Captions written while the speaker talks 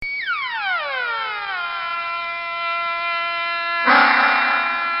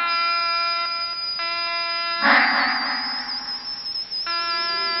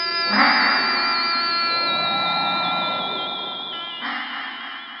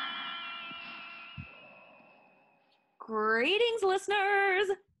Greetings, listeners!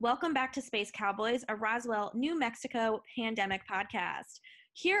 Welcome back to Space Cowboys, a Roswell, New Mexico pandemic podcast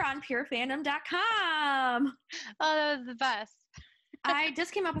here on purefandom.com. Oh, that was the best. I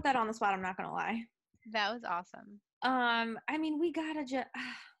just came up with that on the spot, I'm not going to lie. That was awesome. I mean, we gotta just,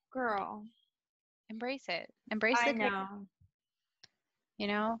 girl. Embrace it. Embrace I the know. You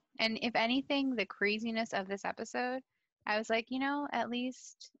know? And if anything, the craziness of this episode, I was like, at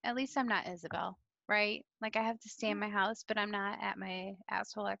least I'm not Isabel, right? Like I have to stay in my house, but I'm not at my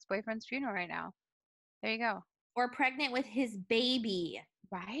asshole ex-boyfriend's funeral right now. There you go. Or pregnant with his baby.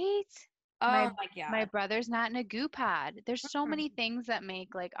 Right? Oh my my God. my brother's not in a goo pod. There's so Mhm. many things that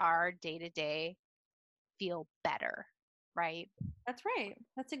make like our day-to-day feel better, right? That's right.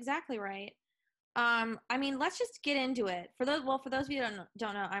 That's exactly right. I mean, let's just get into it. For those of you who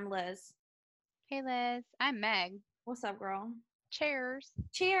don't know, I'm Liz. Hey Liz, I'm Meg. What's up, girl? Cheers.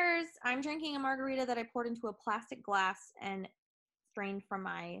 Cheers! I'm drinking a margarita that I poured into a plastic glass and strained from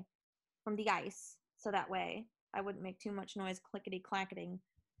the ice, so that way I wouldn't make too much noise clickety clacketing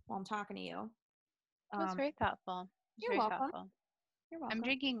while I'm talking to you. That was very thoughtful. You're welcome. You're welcome. I'm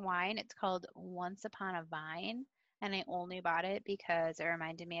drinking wine. It's called Once Upon a Vine, and I only bought it because it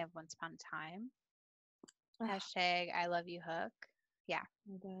reminded me of Once Upon a Time. Hashtag I love you, Hook. Yeah.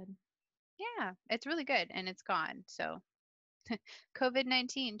 Good. Yeah, it's really good, and it's gone. So,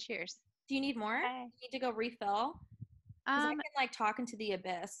 COVID-19. Cheers. Do you need more? Hey. You need to go refill? Because I can like talk into the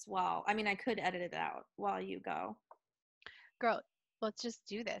abyss while I could edit it out while you go. Girl, let's just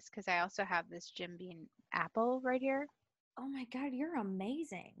do this because I also have this Jim Beam apple right here. Oh my God, you're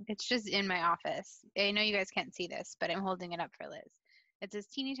amazing. It's just in my office. I know you guys can't see this, but I'm holding it up for Liz. It's this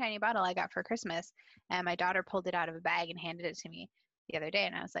teeny tiny bottle I got for Christmas, and my daughter pulled it out of a bag and handed it to me the other day,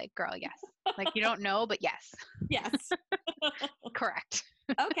 and I was like, girl, yes. Like, you don't know, but yes. Yes. Correct.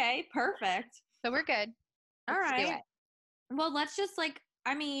 Okay, perfect. So we're good. All Let's right. do it. Well, let's just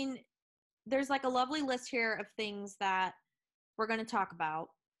there's like a lovely list here of things that we're going to talk about.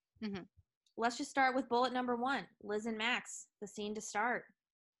 Mm-hmm. Let's just start with bullet number 1, Liz and Max, the scene to start.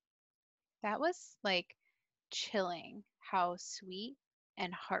 That was like chilling how sweet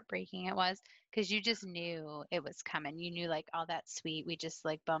and heartbreaking it was because you just knew it was coming. You knew like all that sweet. We just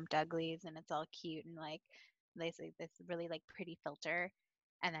like bumped uglies and it's all cute and like they say this really like pretty filter.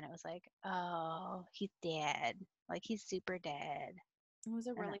 And then it was like, oh, he's dead. Like he's super dead. It was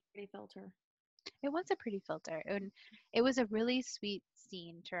a really pretty filter. It was a pretty filter. And it was a really sweet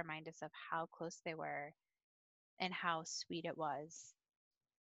scene to remind us of how close they were and how sweet it was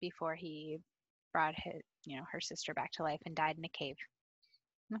before he brought her sister back to life and died in a cave.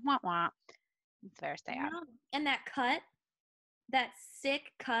 Wah wah. It's very sad. No. And that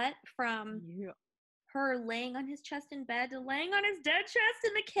sick cut from her laying on his chest in bed to laying on his dead chest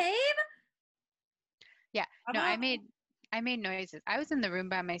in the cave. Yeah. No, I made noises. I was in the room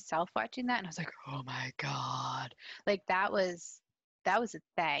by myself watching that and I was like, oh my God. Like that was a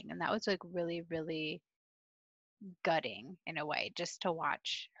thing. And that was like really, really gutting in a way just to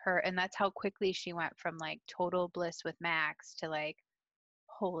watch her. And that's how quickly she went from like total bliss with Max to like,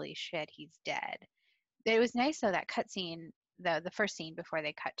 holy shit, he's dead. It was nice though, that cut scene, the first scene before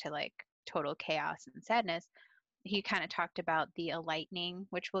they cut to like total chaos and sadness. He kind of talked about the lightning,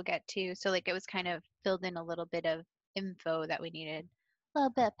 which we'll get to. So like it was kind of filled in a little bit of info that we needed, a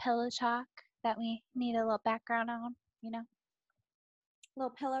little bit of pillow talk that we need a little background on,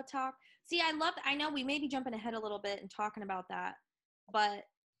 Little pillow talk. See, I know we may be jumping ahead a little bit and talking about that, but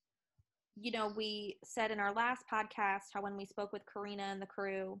we said in our last podcast how when we spoke with Karina and the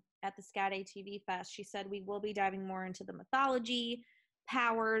crew at the Scat ATV Fest, she said we will be diving more into the mythology,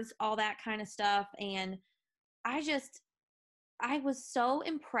 powers, all that kind of stuff. And I was so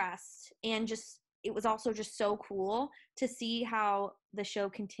impressed, and it was also just so cool to see how the show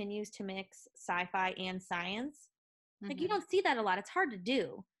continues to mix sci-fi and science. Like you don't see that a lot. It's hard to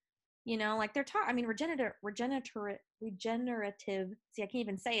do. Like they're regenerative. See, I can't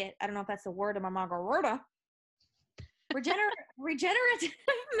even say it. I don't know if that's the word of my margarita. Regenerative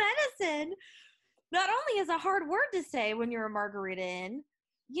medicine not only is a hard word to say when you're a margarita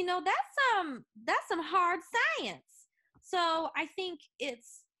that's some hard science. So I think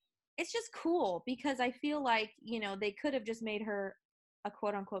it's just cool because I feel like, they could have just made her a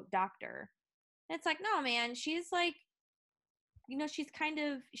quote unquote doctor. And it's like, no, man, she's like,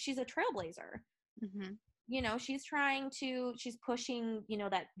 she's a trailblazer. She's pushing,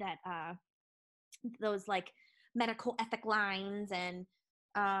 those like medical ethic lines, and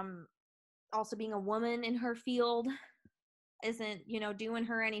also being a woman in her field isn't, doing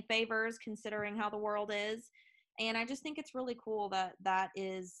her any favors considering how the world is. And I just think it's really cool that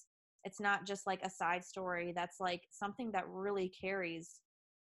is It's not just like a side story. That's like something that really carries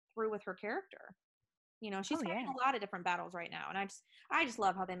through with her character. You know, she's fighting a lot of different battles right now, and I just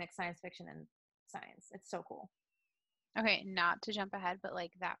love how they mix science fiction and science. It's so cool. Okay, not to jump ahead, but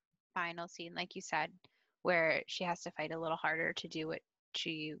like that final scene, like you said, where she has to fight a little harder to do what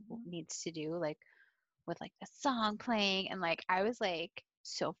she needs to do, like with like the song playing, and like I was like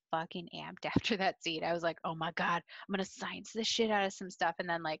so fucking amped after that scene. I was like, oh my god, I'm gonna science the shit out of some stuff. And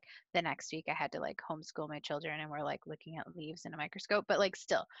then like the next week I had to like homeschool my children, and we're like looking at leaves in a microscope, but like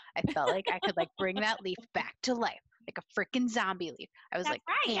still I felt like I could like bring that leaf back to life like a freaking zombie leaf. I was like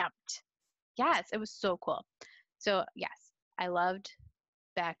amped. Yes, it was so cool. So yes, I loved,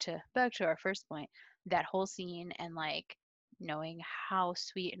 back to our first point, that whole scene, and like knowing how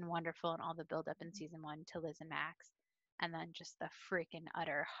sweet and wonderful and all the build up in season 1 to Liz and Max, and then just the freaking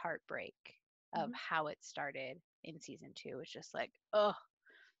utter heartbreak of how it started in season 2 was just like, oh.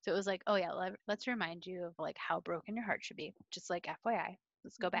 So it was like, oh yeah, let's remind you of like how broken your heart should be, just like FYI,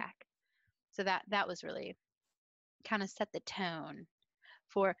 let's go back. So that was really kind of set the tone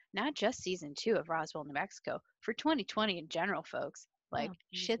for not just season 2 of Roswell, New Mexico, for 2020 in general, folks. Like,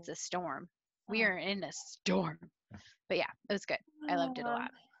 shit's a storm. We are in a storm. But yeah, it was good. I loved it a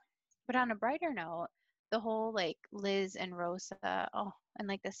lot. But on a brighter note, the whole like Liz and Rosa, and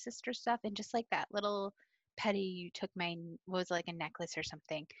like the sister stuff, and just like that little petty, you took my, was like a necklace or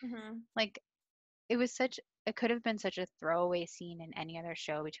something. Like, it could have been such a throwaway scene in any other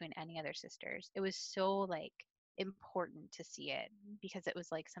show between any other sisters. It was so like important to see it, because it was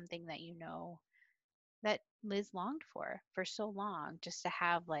like something that, you know, that Liz longed for so long, just to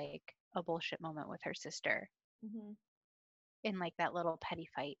have like a bullshit moment with her sister in like that little petty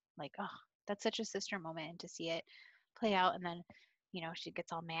fight. Like, oh, that's such a sister moment, and to see it play out, and then, you know, she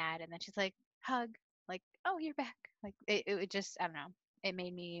gets all mad, and then she's like, hug, like, oh, you're back. Like it just, I don't know, it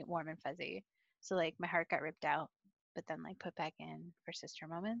made me warm and fuzzy. So like my heart got ripped out, but then like put back in for sister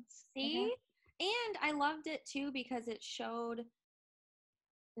moments. See? And I loved it too, because it showed,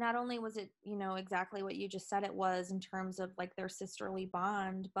 not only was it, you know, exactly what you just said it was in terms of like their sisterly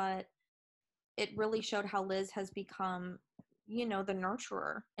bond, but it really showed how Liz has become, you know, the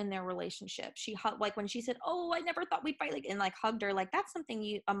nurturer in their relationship. She like when she said, oh, I never thought we'd fight, like, and like hugged her, like that's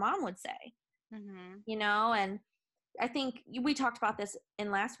something a mom would say, you know. And I think we talked about this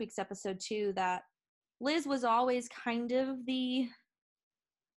in last week's episode too, that Liz was always kind of the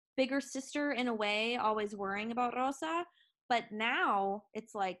bigger sister in a way, always worrying about Rosa. But now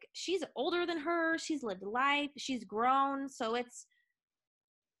it's like she's older than her, she's lived life, she's grown, so it's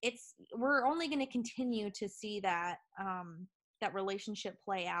we're only going to continue to see that that relationship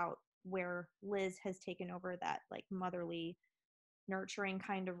play out, where Liz has taken over that like motherly, nurturing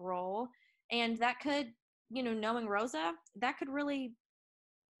kind of role. And that could, you know, knowing Rosa, that could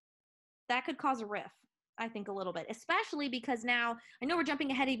cause a rift, I think, a little bit, especially because now, I know we're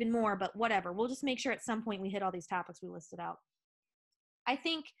jumping ahead even more, but whatever, we'll just make sure at some point we hit all these topics we listed out. I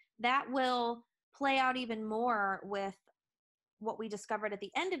think that will play out even more with what we discovered at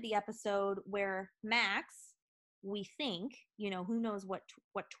the end of the episode, where Max, we think, you know, who knows what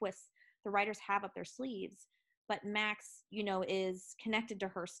twists the writers have up their sleeves, but Max, you know, is connected to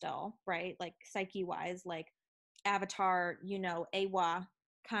her still, right? Like psyche wise, like Avatar, you know, Awa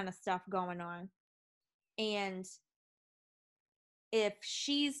kind of stuff going on. And if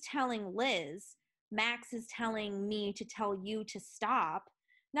she's telling Liz, Max is telling me to tell you to stop,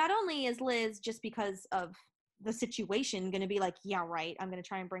 not only is Liz, just because of the situation, going to be like, yeah, right, I'm going to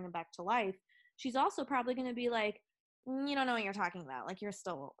try and bring him back to life, she's also probably going to be like, you don't know what you're talking about. Like, you're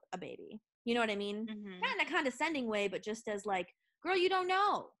still a baby. You know what I mean? Not in a condescending way, but just as like, girl, you don't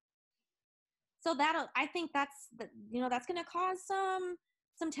know. So I think that's, you know, that's going to cause some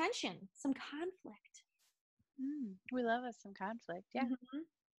tension, some conflict. We love us some conflict. Yeah.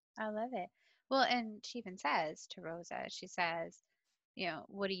 I love it. Well, and she even says to Rosa, she says, you know,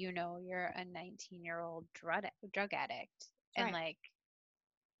 what do you know? You're a 19-year-old drug addict. And like,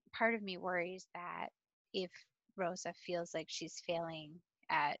 part of me worries that if Rosa feels like she's failing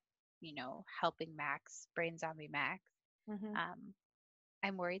at, you know, helping Max, brain zombie Max,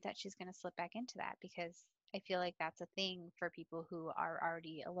 I'm worried that she's going to slip back into that, because I feel like that's a thing for people who are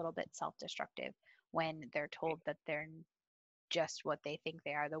already a little bit self-destructive, when they're told that they're just what they think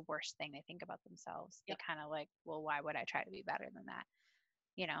they are, the worst thing they think about themselves. They kind of like, well, why would I try to be better than that?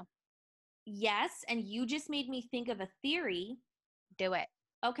 You know? Yes, and you just made me think of a theory. Do it.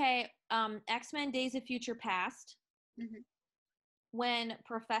 Okay, X-Men Days of Future Past. When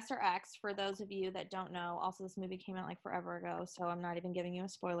Professor X, for those of you that don't know, also this movie came out like forever ago, so I'm not even giving you a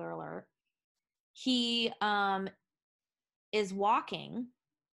spoiler alert. He is walking,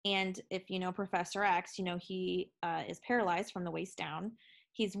 And if you know Professor X, you know he is paralyzed from the waist down.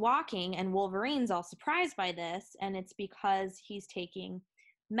 He's walking, and Wolverine's all surprised by this, and it's because he's taking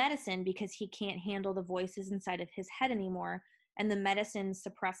medicine because he can't handle the voices inside of his head anymore. And the medicine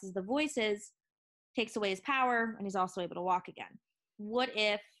suppresses the voices, takes away his power, and he's also able to walk again. What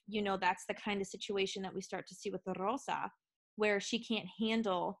if, you know, that's the kind of situation that we start to see with the Rosa, where she can't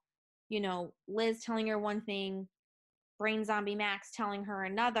handle, you know, Liz telling her one thing, Brain Zombie Max telling her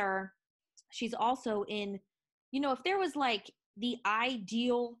another. She's also in, you know, if there was like the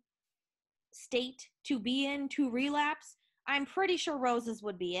ideal state to be in to relapse, I'm pretty sure Roses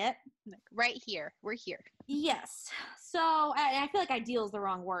would be it. Like right here. We're here. Yes. So I feel like ideal is the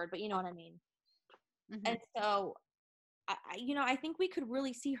wrong word, but you know what I mean. Mm-hmm. And so, you know, I think we could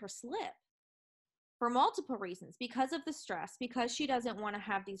really see her slip for multiple reasons, because of the stress, because she doesn't want to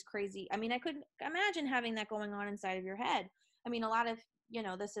have these crazy, I mean, I could imagine having that going on inside of your head. I mean, a lot of, you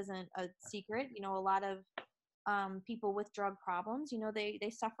know, this isn't a secret, you know, a lot of people with drug problems, you know,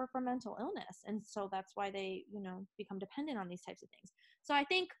 they suffer from mental illness, and so that's why they, you know, become dependent on these types of things. So I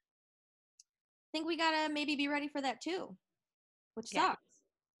think we gotta maybe be ready for that too, which sucks.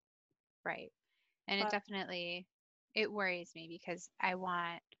 Right. And it definitely, it worries me because I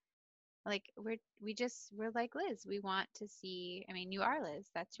want, like, we're like Liz. We want to see, I mean, you are Liz,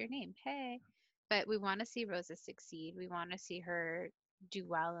 that's your name. Hey. But we want to see Rosa succeed. We want to see her do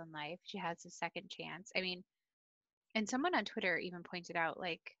well in life. She has a second chance. I mean, and someone on Twitter even pointed out,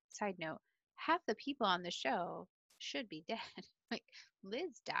 like, side note, half the people on the show should be dead. Like,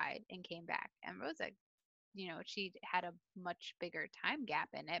 Liz died and came back, and Rosa, you know, she had a much bigger time gap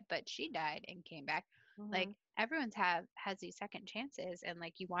in it, but she died and came back. Mm-hmm. Like, everyone's has these second chances, and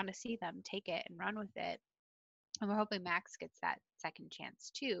like, you want to see them take it and run with it. And we're hoping Max gets that second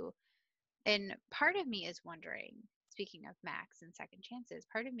chance too. And part of me is wondering, speaking of Max and second chances,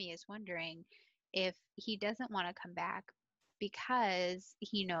 part of me is wondering if he doesn't want to come back because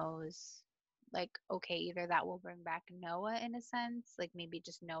he knows, like, okay, either that will bring back Noah in a sense, like maybe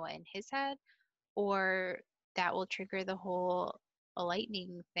just Noah in his head, or that will trigger the whole a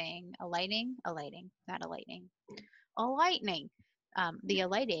lightning thing, a lightning, not a lightning, a lightning, the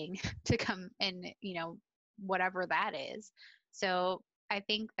alighting to come and, you know, whatever that is. So I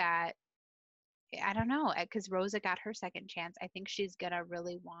think that, I don't know, because Rosa got her second chance. I think she's going to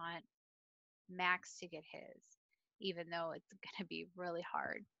really want Max to get his, even though it's going to be really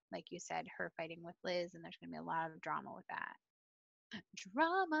hard. Like you said, her fighting with Liz, and there's going to be a lot of drama with that.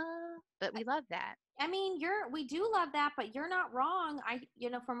 Drama, but we love that. I mean, we do love that, but you're not wrong. You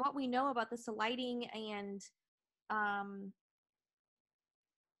know, from what we know about this lighting and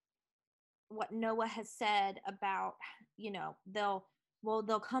what Noah has said about, you know, they'll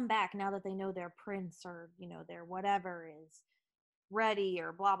come back now that they know their prince, or, you know, their whatever is ready,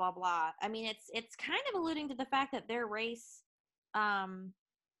 or blah blah blah. I mean, it's kind of alluding to the fact that their race,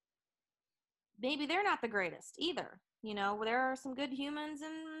 maybe they're not the greatest either. You know, there are some good humans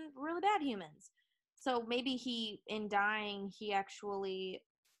and really bad humans. So maybe he, in dying, he actually,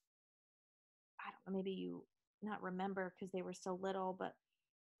 I don't know, maybe you not remember because they were so little, but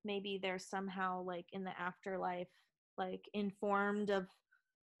maybe they're somehow like in the afterlife, like informed of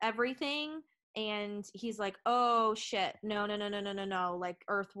everything. And he's like, oh shit, no, like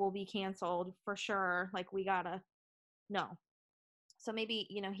Earth will be canceled for sure. Like, we gotta, no. So maybe,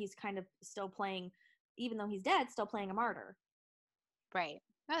 you know, he's kind of still playing, even though he's dead, still playing a martyr. Right.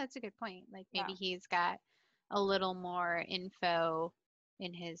 Oh, that's a good point. Like, maybe he's got a little more info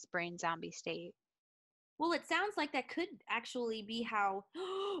in his brain zombie state. Well, it sounds like that could actually be how,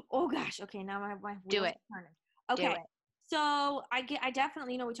 oh gosh, okay, now my do it. Okay. Do it. So I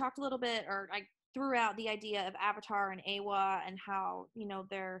definitely, you know, we talked a little bit, or I threw out the idea of Avatar and Eywa, and how, you know,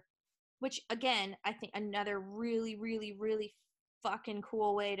 they're, which again, I think another really, really, really fucking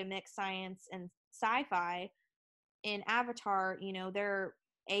cool way to mix science and sci-fi. In Avatar, you know, they're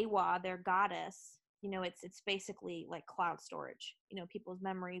Eywa, their goddess, you know, it's basically like cloud storage. You know, people's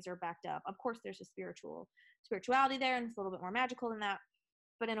memories are backed up. Of course, there's a spirituality there, and it's a little bit more magical than that.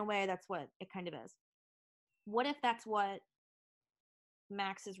 But in a way, that's what it kind of is. What if that's what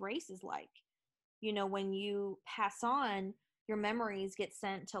Max's race is like? You know, when you pass on, your memories get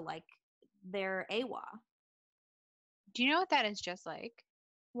sent to like their Eywa. Do you know what that is just like?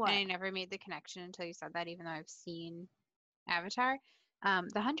 What? And I never made the connection until you said that, even though I've seen Avatar. The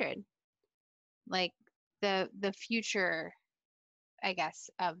 100. Like, the future, I guess,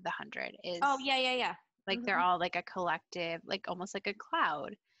 of the 100 is. Oh, yeah. Like, they're all like a collective, like almost like a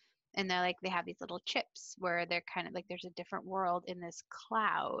cloud. And they're like, they have these little chips where they're kind of like, there's a different world in this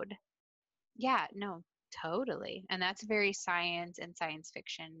cloud. Yeah, no, Totally. And that's very science and science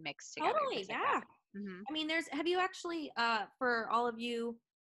fiction mixed together. Totally, Just like yeah. that. Mm-hmm. I mean, have you actually, for all of you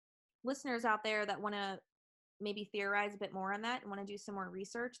listeners out there that want to maybe theorize a bit more on that and want to do some more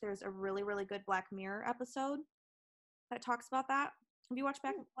research, there's a really, really good Black Mirror episode that talks about that. Have you watched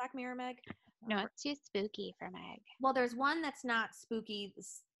Black Mirror, Meg? No, it's too spooky for Meg. Well, there's one that's not spooky.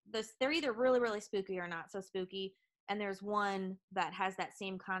 They're either really, really spooky or not so spooky. And there's one that has that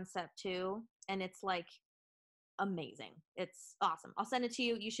same concept too. And it's like amazing. It's awesome. I'll send it to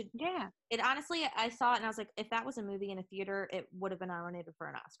you. You should. Yeah. It honestly, I saw it and I was like, if that was a movie in a theater, it would have been nominated for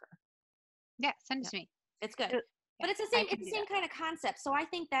an Oscar. Yeah, send it to me. It's good. But it's the same. It's the same kind of concept. So I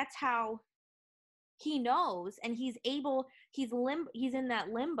think that's how he knows, and he's able. He's in that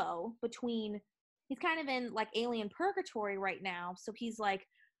limbo between. He's kind of in like alien purgatory right now. So he's like,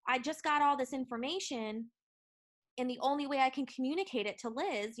 I just got all this information, and the only way I can communicate it to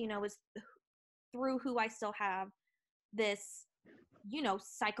Liz, is through who I still have this,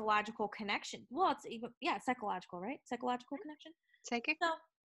 psychological connection. Well, it's even psychological, right? Psychological connection. Psychic. So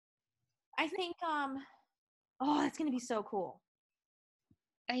I think that's gonna be so cool.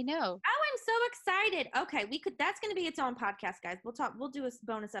 I know. Oh, I'm so excited. Okay, that's gonna be its own podcast, guys. We'll do a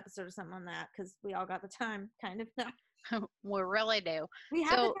bonus episode or something on that because we all got the time, kind of. We really do. We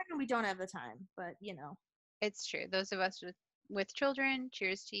have the time and we don't have the time, but it's true. Those of us with children,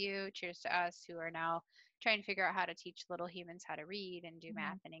 cheers to you, cheers to us who are now trying to figure out how to teach little humans how to read and do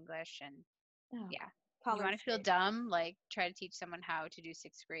math and English. And yeah, you want to feel dumb, like try to teach someone how to do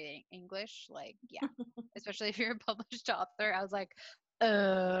 6th grade English, like especially if you're a published author. I was like,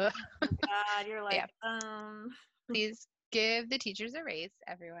 oh God, you're like, please give the teachers a raise,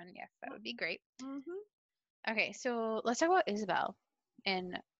 everyone. Yes, that would be great. Okay, so let's talk about Isabel.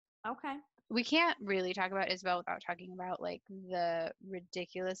 And we can't really talk about Isabel without talking about like the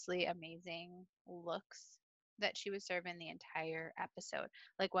ridiculously amazing looks that she would serve in the entire episode.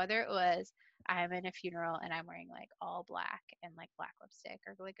 Like whether it was I'm in a funeral and I'm wearing like all black and like black lipstick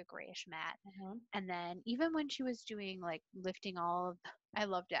or like a grayish matte. And then even when she was doing like lifting all of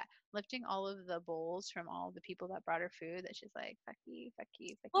the bowls from all the people that brought her food, that she's like, fuck you, fuck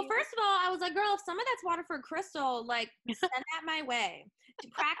you, fuck well, you. First of all, I was like, girl, if some of that's Waterford Crystal, like send that my way to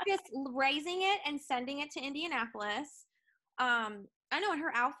practice raising it and sending it to Indianapolis. I know in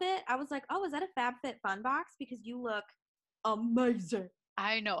her outfit, I was like, oh, is that a FabFitFun box? Because you look amazing.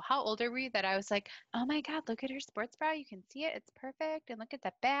 I know. How old are we that I was like, oh my God, look at her sports bra. You can see it. It's perfect. And look at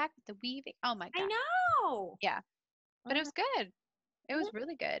the back, the weaving. Oh my God. I know. Yeah. But it was good. It was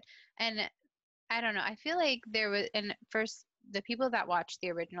really good. And I don't know. I feel like there was, and first, the people that watched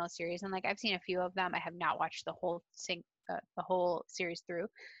the original series, and like I've seen a few of them, I have not watched the whole series through.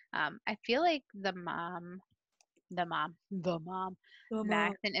 I feel like the mom, Max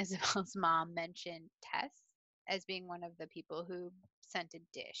and Isabel's mom mentioned Tess as being one of the people who sent a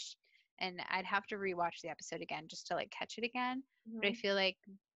dish. And I'd have to rewatch the episode again just to like catch it again. But I feel like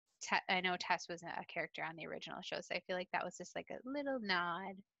I know Tess wasn't a character on the original show, so I feel like that was just like a little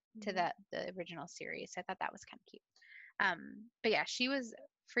nod to the original series. So I thought that was kind of cute. But yeah, she was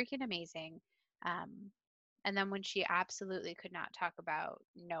freaking amazing. And then when she absolutely could not talk about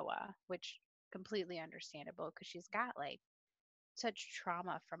Noah, which completely understandable because she's got like such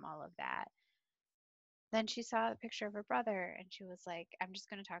trauma from all of that. Then she saw a picture of her brother and she was like, I'm just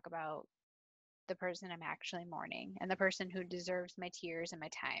going to talk about the person I'm actually mourning and the person who deserves my tears and my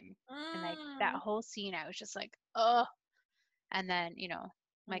time. And like that whole scene, I was just like, oh. And then,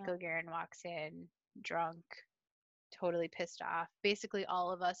 Michael Guerin walks in drunk, totally pissed off. Basically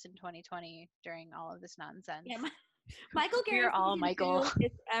all of us in 2020 during all of this nonsense. Yeah, Michael Guerin. We're all Michael.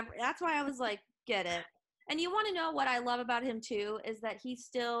 That's why I was like, get it. And you want to know what I love about him too is that he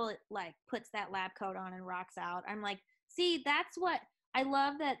still like puts that lab coat on and rocks out. I'm like, see, that's what I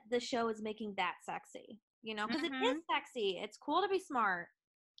love, that the show is making that sexy, because it is sexy. It's cool to be smart.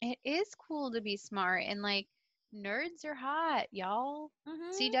 It is cool to be smart, and like nerds are hot, y'all.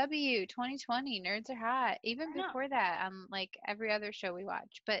 CW 2020, nerds are hot. Even before that, on like every other show we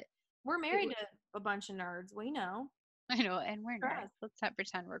watch. But we're married to a bunch of nerds. We know. I know, and we're nerds. Let's not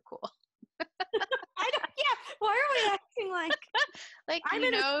pretend we're cool. I don't. Yeah. Why are we acting like I'm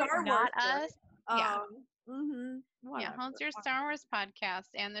in a Star Wars not us? Yeah. Yeah. How's your Star Wars podcast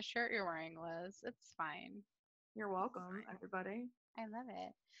and the shirt you're wearing, Liz? It's fine. You're welcome, everybody. I love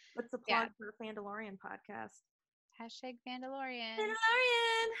it. What's the plug for the Fandalorian podcast? Hashtag Fandalorian.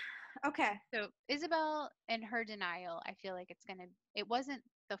 Okay. So Isabel and her denial, I feel like it wasn't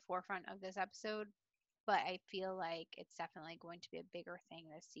the forefront of this episode, but I feel like it's definitely going to be a bigger thing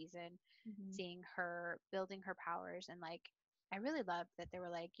this season, seeing her building her powers. And like, I really loved that they were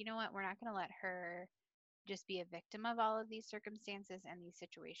like, you know what, we're not going to let her just be a victim of all of these circumstances and these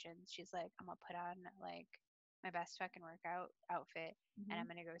situations. She's like, I'm gonna put on like my best fucking workout outfit and I'm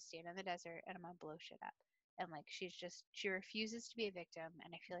gonna go stand in the desert and I'm gonna blow shit up. And like she refuses to be a victim,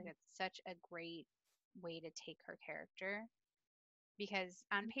 and I feel like it's such a great way to take her character, because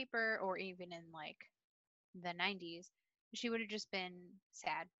on paper or even in like the 90s, she would have just been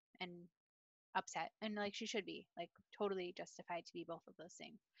sad and upset, and like she should be like totally justified to be both of those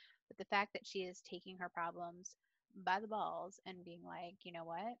things. But the fact that she is taking her problems by the balls and being like, you know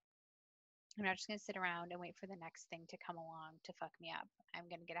what, I'm not just going to sit around and wait for the next thing to come along to fuck me up. I'm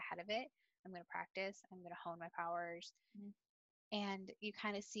going to get ahead of it. I'm going to practice. I'm going to hone my powers. And you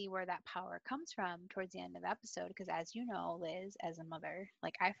kind of see where that power comes from towards the end of the episode, because as you know, Liz, as a mother,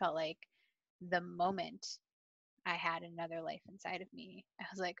 like I felt like the moment I had another life inside of me, I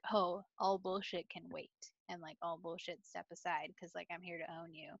was like, oh, all bullshit can wait, and like all bullshit step aside, because like I'm here to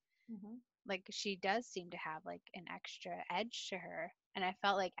own you. Like she does seem to have like an extra edge to her, and I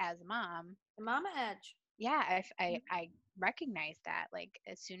felt like as a mom, the mama edge. Yeah, I recognized that. Like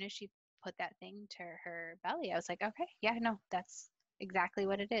as soon as she put that thing to her belly, I was like, okay, yeah, no, that's exactly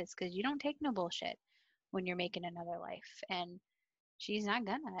what it is, because you don't take no bullshit when you're making another life, and she's not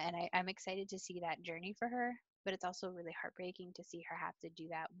gonna. And I'm excited to see that journey for her, but it's also really heartbreaking to see her have to do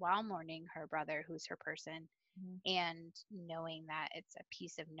that while mourning her brother, who's her person, and knowing that it's a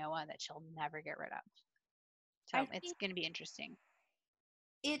piece of Noah that she'll never get rid of. So it's going to be interesting.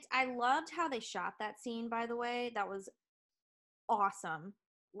 I loved how they shot that scene, by the way. That was awesome.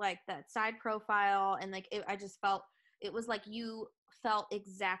 Like that side profile, and like I just felt it was like you felt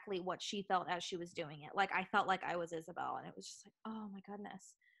exactly what she felt as she was doing it. Like I felt like I was Isabel, and it was just like, oh my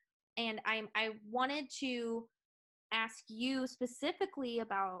goodness. And I wanted to ask you specifically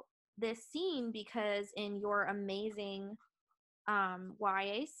about this scene, because in your amazing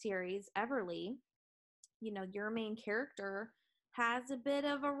YA series, Everly, you know, your main character has a bit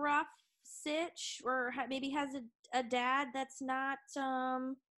of a rough sitch, or maybe has a dad that's not,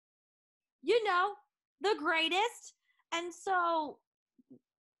 you know, the greatest. And so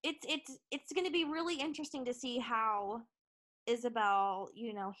it's going to be really interesting to see how Isabel,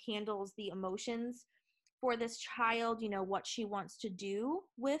 you know, handles the emotions for this child, you know, what she wants to do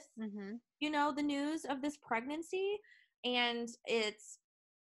with, you know, the news of this pregnancy. And it's,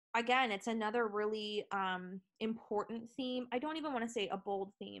 again, it's another really important theme. I don't even want to say a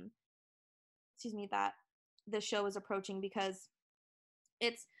bold theme, excuse me, that the show is approaching, because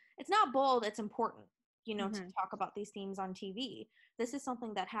it's not bold, it's important, you know, to talk about these themes on TV. This is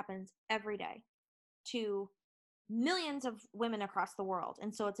something that happens every day to millions of women across the world,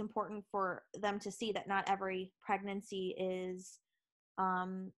 and so it's important for them to see that not every pregnancy is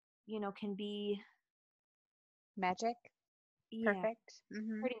you know, can be magic. Perfect.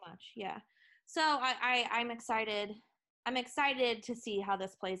 Pretty much, yeah. So I'm excited to see how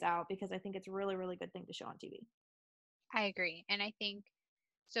this plays out, because I think it's a really, really good thing to show on TV. I agree. And I think,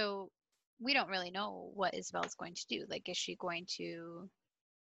 so we don't really know what Isabel's going to do. Like, is she going to,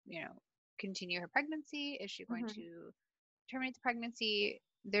 you know, continue her pregnancy? Is she going to terminate the pregnancy?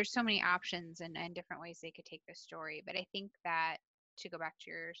 There's so many options and different ways they could take this story. But I think that, to go back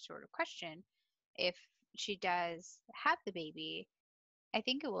to your sort of question, if she does have the baby, I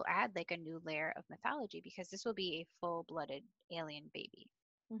think it will add like a new layer of mythology, because this will be a full-blooded alien baby.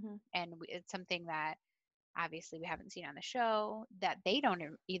 And it's something that obviously we haven't seen on the show, that they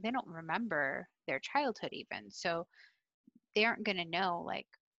don't remember their childhood even. So they aren't going to know like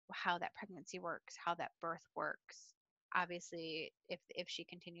how that pregnancy works, how that birth works. Obviously, if she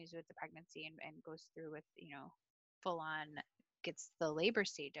continues with the pregnancy and goes through with, you know, full on, gets the labor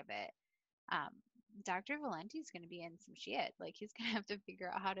stage of it, Dr. Valenti's going to be in some shit. Like he's going to have to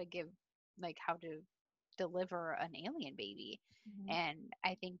figure out how to deliver an alien baby. And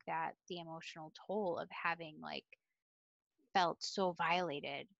I think that the emotional toll of having like felt so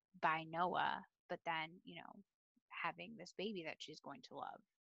violated by Noah, but then, you know, having this baby that she's going to love,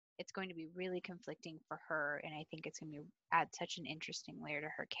 it's going to be really conflicting for her. And I think it's going to add such an interesting layer to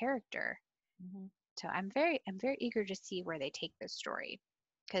her character. So I'm very eager to see where they take this story,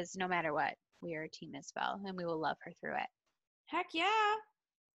 because no matter what, we are Team Isabel and we will love her through it. Heck yeah.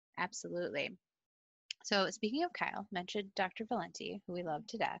 Absolutely. So speaking of Kyle, mentioned Dr. Valenti, who we love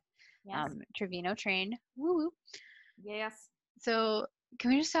to death. Yes. Trevino train. Woo. Yes. So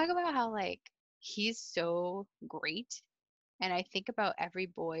can we just talk about how like he's so great? And I think about every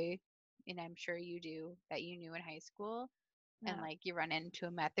boy, and I'm sure you do, that you knew in high school. And like you run into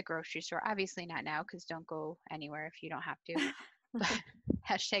him at the grocery store. Obviously not now, because don't go anywhere if you don't have to. But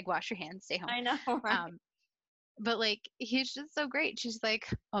hashtag wash your hands, stay home. I know, right? but like he's just so great. She's like,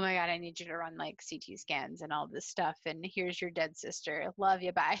 oh my god, I need you to run like CT scans and all this stuff, and here's your dead sister, love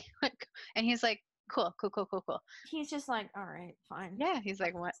you, bye. Like, and he's like, cool, cool, cool, cool, cool. He's just like, all right, fine. Yeah, he's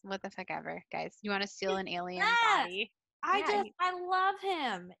like, what the fuck ever, guys. You want to steal an alien Yes. body? Yeah, I love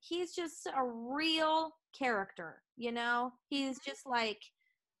him. He's just a real character, you know? He's just like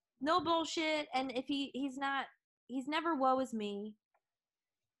no bullshit, and if he's never woe is me,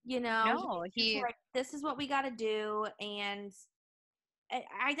 you know? no, He's just he like, this is what we got to do, and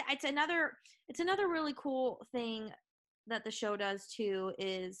it's another really cool thing that the show does too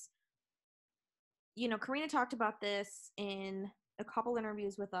is, you know, Karina talked about this in a couple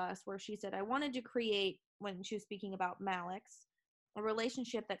interviews with us where she said, I wanted to create, when she was speaking about Malix, a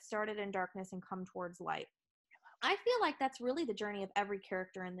relationship that started in darkness and come towards light. I feel like that's really the journey of every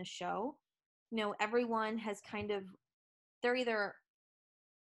character in the show. You know, everyone has kind of, they're either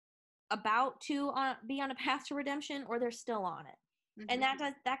about to be on a path to redemption or they're still on it. And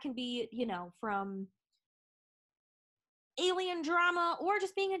that can be, you know, from alien drama or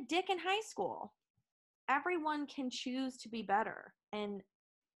just being a dick in high school. Everyone can choose to be better and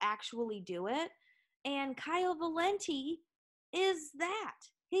actually do it. And Kyle Valenti is that.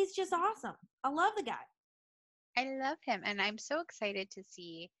 He's just awesome. I love the guy. I love him, and I'm so excited to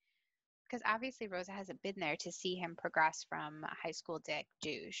see, because obviously Rosa hasn't been there to see him progress from a high school dick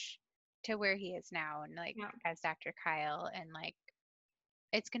douche to where he is now, and like as Dr. Kyle, and like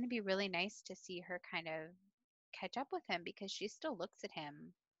it's going to be really nice to see her kind of catch up with him because she still looks at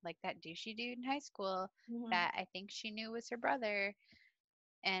him like that douchey dude in high school that I think she knew was her brother.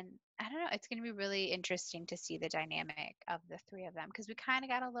 And I don't know, it's going to be really interesting to see the dynamic of the three of them because we kind of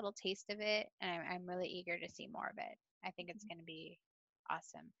got a little taste of it, and I'm really eager to see more of it. I think it's going to be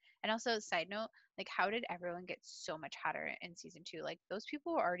awesome. And also, side note, like, how did everyone get so much hotter in season 2? Like, those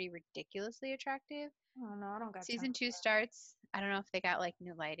people were already ridiculously attractive. Oh no, I don't got Season 2 starts. I don't know if they got like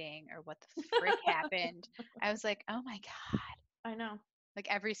new lighting or what the frick happened. I was like, oh my God. I know. Like,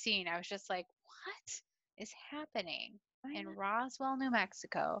 every scene, I was just like, what is happening in Roswell, New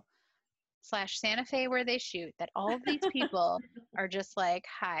Mexico / Santa Fe where they shoot, that all of these people are just like,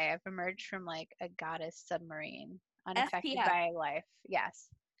 hi, I've emerged from like a goddess submarine, unaffected SPF. by life. Yes.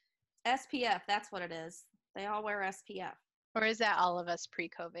 SPF, that's what it is. They all wear SPF. Or is that all of us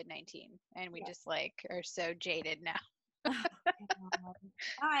pre-COVID-19 and we just like are so jaded now?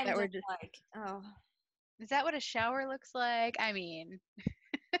 I'm just like, oh. Is that what a shower looks like? I mean,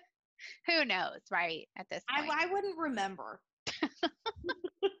 who knows, right? At this point, I wouldn't remember.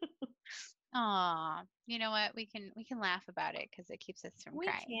 Aw, you know what? We can laugh about it because it keeps us from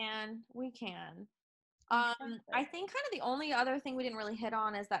crying. We can. I think kind of the only other thing we didn't really hit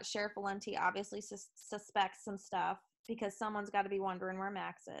on is that Sheriff Valenti obviously suspects some stuff because someone's got to be wondering where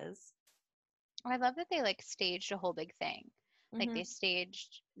Max is. I love that they like staged a whole big thing. Like they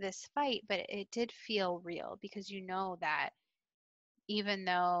staged this fight, but it did feel real because you know that even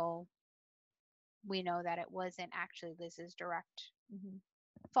though we know that it wasn't actually Liz's direct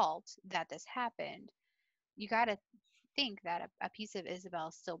fault that this happened, you got to think that a piece of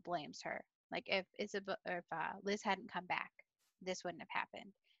Isabel still blames her. Like if Liz hadn't come back, this wouldn't have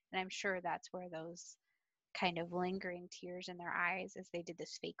happened. And I'm sure that's where those kind of lingering tears in their eyes as they did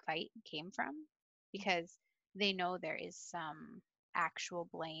this fake fight came from, because they know there is some actual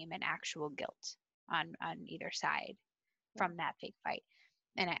blame and actual guilt on either side from that fake fight.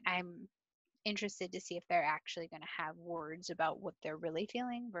 And I'm interested to see if they're actually going to have words about what they're really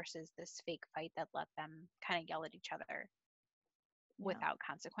feeling versus this fake fight that let them kind of yell at each other without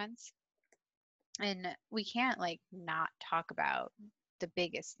consequence. And we can't like not talk about the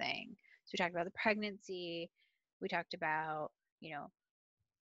biggest thing. So we talked about the pregnancy, we talked about, you know,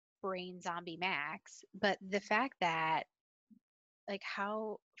 brain zombie Max, but the fact that like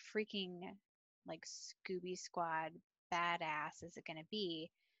how freaking like Scooby Squad badass is it going to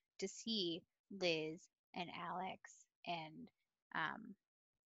be to see Liz and Alex and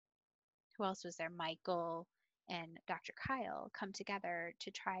who else was there? Michael and Dr. Kyle come together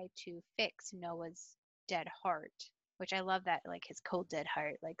to try to fix Noah's dead heart, which I love that, like his cold dead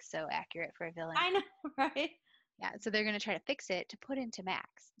heart, like so accurate for a villain. I know, right? Yeah, so they're going to try to fix it to put into Max.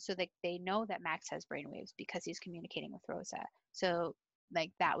 So they know that Max has brainwaves because he's communicating with Rosa. So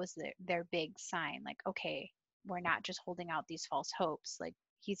like that was their big sign, like, okay, we're not just holding out these false hopes. Like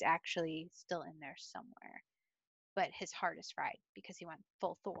he's actually still in there somewhere. But his heart is fried because he went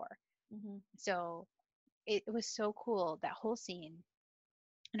full Thor. So it was so cool, that whole scene.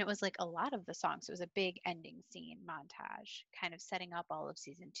 And it was like a lot of the songs. It was a big ending scene montage, kind of setting up all of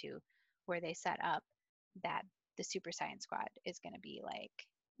season 2, where they set up that the Super Saiyan Squad is going to be like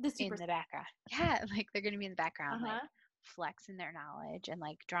in the background. Yeah, like they're going to be in the background, like Uh-huh. flexing their knowledge and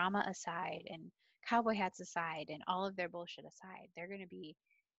like drama aside and cowboy hats aside and all of their bullshit aside. They're going to be,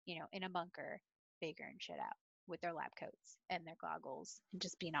 in a bunker figuring shit out with their lab coats and their goggles and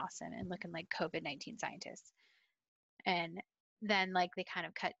just being awesome and looking like COVID-19 scientists. And then like they kind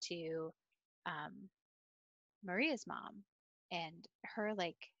of cut to Maria's mom and her,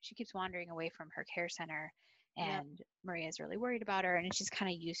 like she keeps wandering away from her care center Yep. and Maria's really worried about her and she's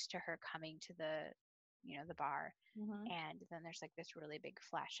kind of used to her coming to the bar. Mm-hmm. And then there's like this really big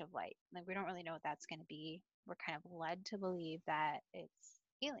flash of light. Like we don't really know what that's going to be. We're kind of led to believe that it's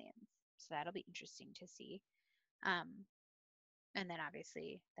aliens. So that'll be interesting to see. Um, and then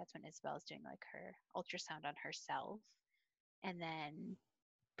obviously that's when Isabel's doing like her ultrasound on herself. And then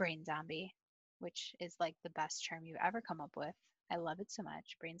Brain Zombie, which is like the best term you ever come up with. I love it so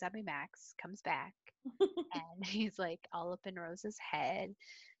much. Brain Zombie Max comes back and he's like all up in Rose's head.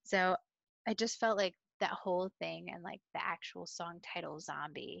 So I just felt like that whole thing and like the actual song title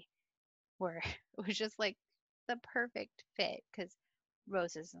Zombie were it was just like the perfect fit because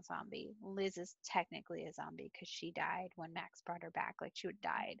Rose is a zombie. Liz is technically a zombie because she died when Max brought her back, like she would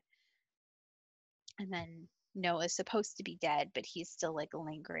died. And then Noah's supposed to be dead, but he's still like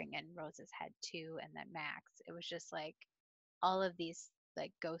lingering in Rose's head too. And then Max, it was just like all of these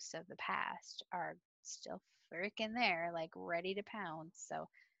like ghosts of the past are still freaking there, like ready to pounce. So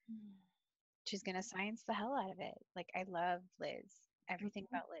she's gonna science the hell out of it. Like I love Liz. Everything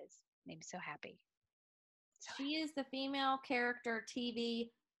about Liz made me so happy. So She is the female character TV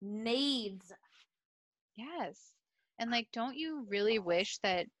needs. yes. And like, don't you really wish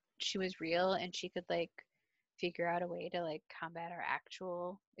that she was real and she could like figure out a way to like combat our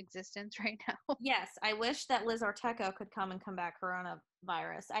actual existence right now? Yes, I wish that Liz Arteco could come back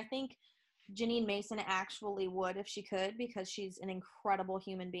coronavirus. I think Janine Mason actually would if she could because she's an incredible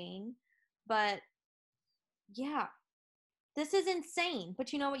human being. But yeah, this is insane.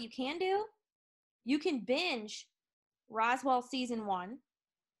 But you know what you can do? You can binge Roswell season 1.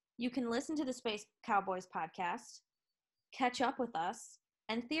 You can listen to the Space Cowboys podcast, catch up with us,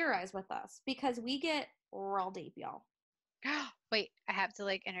 and theorize with us because we get real deep, y'all. Wait, I have to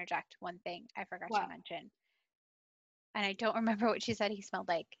like interject one thing I forgot What? to mention. And I don't remember what she said he smelled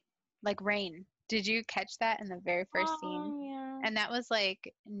like rain. Did you catch that in the very first scene? Oh, yeah. And that was like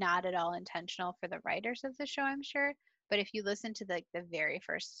not at all intentional for the writers of the show, I'm sure. But if you listen to the very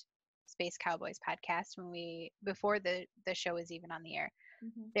first Space Cowboys podcast before the show was even on the air,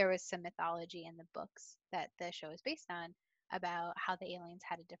 Mm-hmm. there was some mythology in the books that the show is based on about how the aliens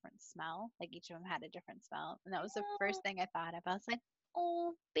had a different smell. Like each of them had a different smell. And that was the first thing I thought of. I was like,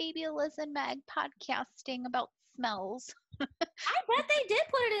 oh, baby Liz and Meg podcasting about smells. I bet they did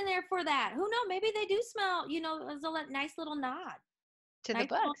put it in there for that. Who knows? Maybe they do smell, as a nice little nod. To nice the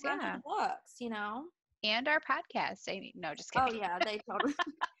books, nod yeah. to the books. And our podcast. I mean, no, just Oh, kidding. yeah, they totally,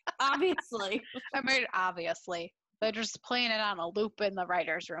 obviously. I mean, obviously. They're just playing it on a loop in the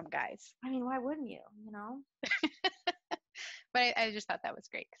writer's room, guys. I mean, why wouldn't you, But I just thought that was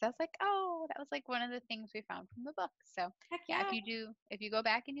great because I was like, oh, that was like one of the things we found from the book. So Heck yeah, yeah. if you go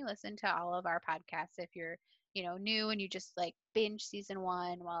back and you listen to all of our podcasts, if you're, new and you just like binge season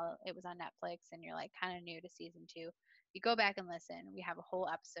 1 while it was on Netflix and you're like kind of new to season 2, you go back and listen. We have a whole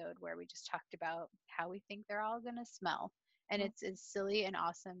episode where we just talked about how we think they're all going to smell. And it's as silly and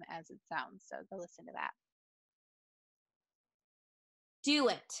awesome as it sounds. So go listen to that. Do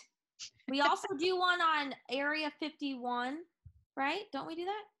it. We also do one on Area 51, right? Don't we do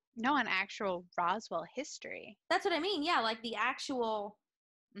that? No, on actual Roswell history. That's what I mean. Yeah, like the actual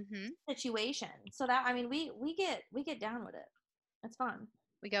situation. So that we get down with it. It's fun.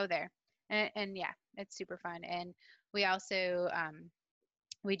 We go there, and yeah, it's super fun. And we also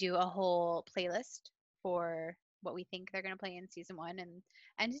we do a whole playlist for what we think they're going to play in season 1, and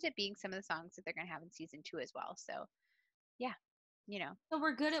ended up being some of the songs that they're going to have in season 2 as well. So yeah, So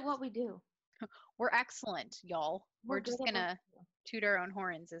we're good at what we do. We're excellent, y'all. We're just gonna toot our own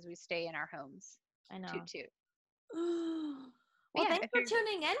horns as we stay in our homes. I know. Toot toot. Well, thanks for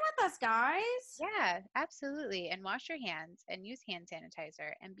tuning in with us, guys. Yeah, absolutely. And wash your hands and use hand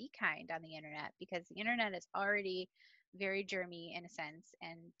sanitizer and be kind on the internet because the internet is already very germy in a sense,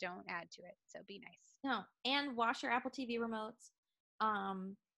 and don't add to it. So be nice. No, and wash your Apple TV remotes.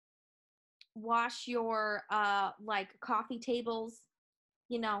 Wash your like coffee tables.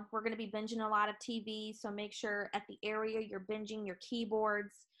 We're going to be binging a lot of TV, so make sure at the area you're binging your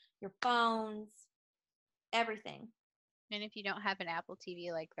keyboards, your phones, everything. And if you don't have an Apple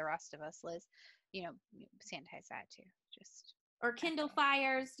TV like the rest of us, Liz, sanitize that too. Or Kindle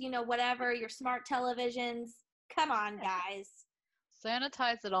Fires, whatever, your smart televisions. Come on, guys.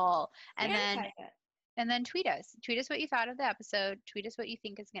 Sanitize it all. And Sanitize it. then tweet us. Tweet us what you thought of the episode. Tweet us what you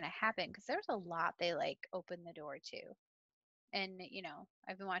think is going to happen, because there's a lot they like open the door to. And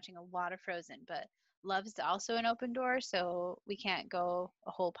I've been watching a lot of Frozen, but Love's also an open door, so we can't go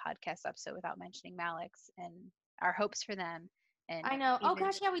a whole podcast episode without mentioning Malix and our hopes for them. And I know. Oh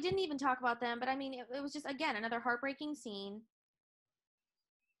gosh, yeah, we didn't even talk about them, but I mean, it was just, again, another heartbreaking scene.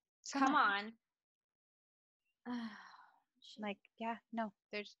 Come on. Like, yeah, no,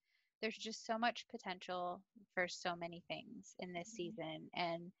 there's just so much potential for so many things in this season,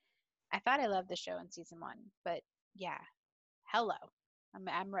 and I thought I loved the show in season 1, but yeah, hello,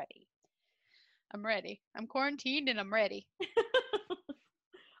 I'm ready. I'm ready. I'm quarantined and I'm ready.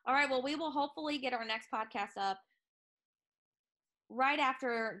 All right, well, we will hopefully get our next podcast up right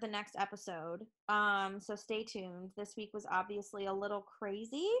after the next episode. So stay tuned. This week was obviously a little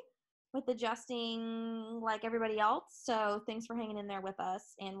crazy with adjusting like everybody else. So thanks for hanging in there with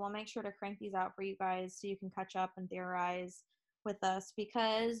us. And we'll make sure to crank these out for you guys so you can catch up and theorize with us,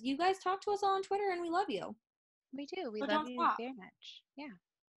 because you guys talk to us all on Twitter and we love you. We do. We love you very much. Yeah.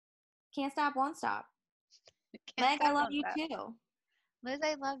 Can't stop, won't stop. Meg, I love you too. Liz,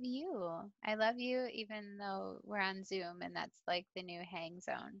 I love you. I love you even though we're on Zoom and that's like the new hang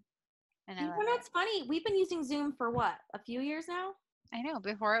zone. And you know what's funny? We've been using Zoom for what? A few years now? I know.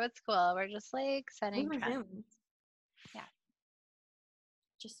 Before it was cool. We're just like setting trends. Yeah.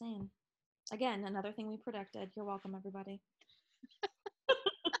 Just saying. Again, another thing we predicted. You're welcome, everybody.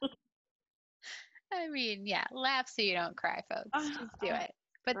 I mean, yeah, laugh so you don't cry, folks. Just do it.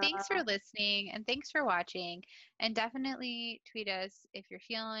 But thanks for listening and thanks for watching. And definitely tweet us if you're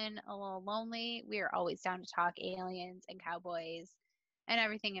feeling a little lonely. We are always down to talk aliens and cowboys and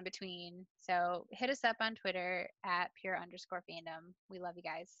everything in between. So hit us up on Twitter at @pure_fandom. We love you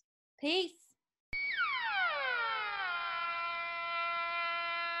guys. Peace.